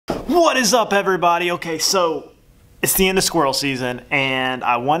What is up, everybody? Okay, so it's the end of squirrel season, and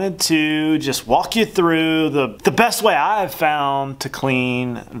I wanted to just walk you through the best way I have found to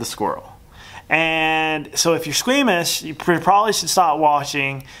clean the squirrel. And so if you're squeamish, you probably should stop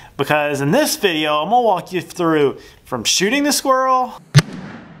watching, because in this video, I'm gonna walk you through from shooting the squirrel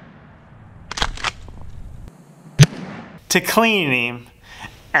to cleaning him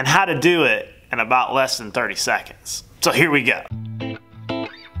and how to do it in about less than 30 seconds. So here we go.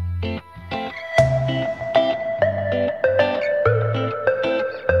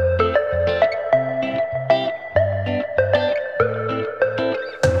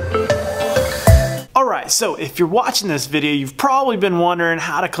 Alright, so if you're watching this video, you've probably been wondering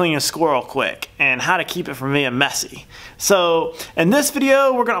how to clean a squirrel quick and how to keep it from being messy. So in this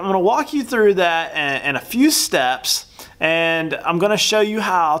video, I'm gonna walk you through that in a few steps, and I'm gonna show you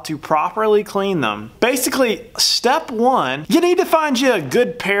how to properly clean them. Basically, step one, you need to find you a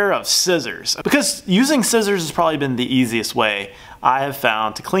good pair of scissors, because using scissors has probably been the easiest way I have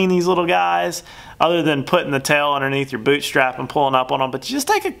found to clean these little guys, other than putting the tail underneath your bootstrap and pulling up on them. But you just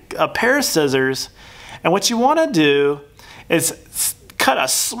take a pair of scissors, and what you want to do is cut a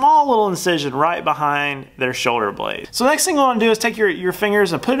small little incision right behind their shoulder blade. So the next thing you want to do is take your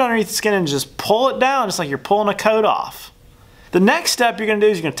fingers and put it underneath the skin and just pull it down, just like you're pulling a coat off. The next step you're going to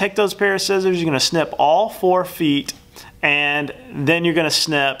do is you're going to take those pair of scissors, you're going to snip all 4 feet, and then you're going to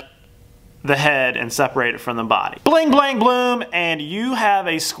snip the head and separate it from the body. Bling, blang, bloom, and you have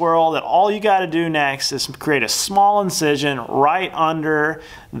a squirrel that all you got to do next is create a small incision right under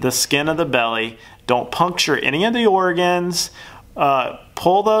the skin of the belly. Don't puncture any of the organs.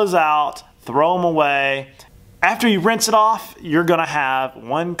 Pull those out, throw them away. After you rinse it off, you're gonna have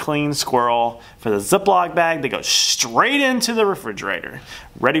one clean squirrel for the Ziploc bag that goes straight into the refrigerator,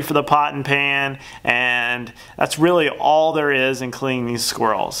 ready for the pot and pan, and that's really all there is in cleaning these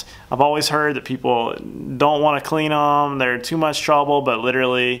squirrels. I've always heard that people don't want to clean them, they're too much trouble, but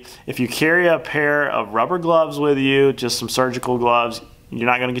literally, if you carry a pair of rubber gloves with you, just some surgical gloves, you're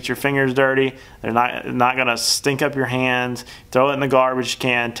not going to get your fingers dirty. They're not going to stink up your hands. Throw it in the garbage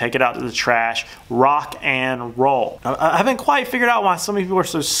can. Take it out to the trash. Rock and roll. I haven't quite figured out why so many people are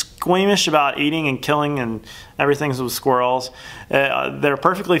so squeamish about eating and killing and everything with squirrels. They're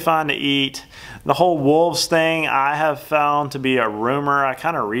perfectly fine to eat. The whole wolves thing I have found to be a rumor. I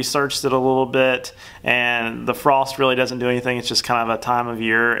kind of researched it a little bit, and the frost really doesn't do anything. It's just kind of a time of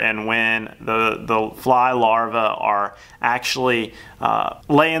year, and when the fly larvae are actually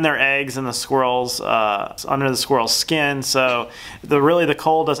laying their eggs in the squirrels, under the squirrel's skin. So really the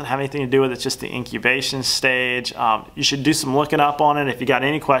cold doesn't have anything to do with it. It's just the incubation stage. You should do some looking up on it if you got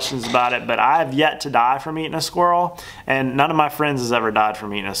any questions about it, but I have yet to die from eating a squirrel, and none of my friends has ever died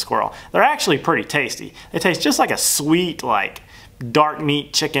from eating a squirrel. They're actually pretty tasty. They taste just like a sweet, like dark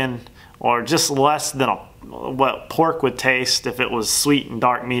meat chicken, or just less than what pork would taste if it was sweet and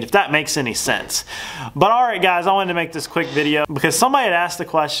dark meat, if that makes any sense. But alright guys, I wanted to make this quick video because somebody had asked a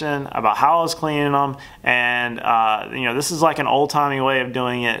question about how I was cleaning them, and you know, this is like an old-timey way of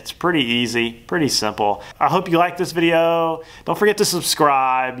doing it. It's pretty easy, pretty simple. I hope you like this video. Don't forget to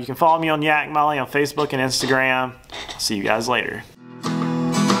subscribe. You can follow me on jack.motley on Facebook and Instagram. I'll see you guys later.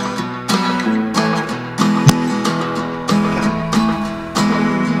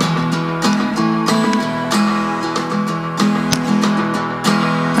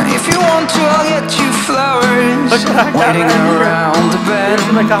 I'll get you flowers waiting around the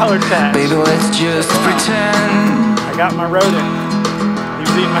bend. Baby, let's just pretend. I got my rodent. He's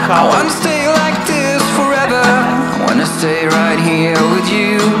eating my collar. I wanna stay like this forever. I wanna stay right here with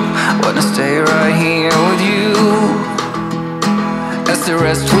you. Wanna stay right here with you. As the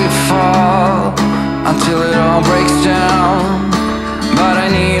rest we fall until it all breaks down. But I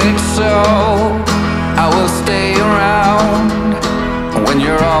need it so I will stay around. When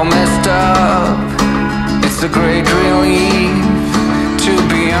you're all messed up, it's a great relief to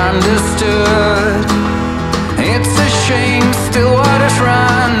be understood. It's a shame Stillwater's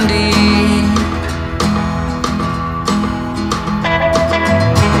run deep.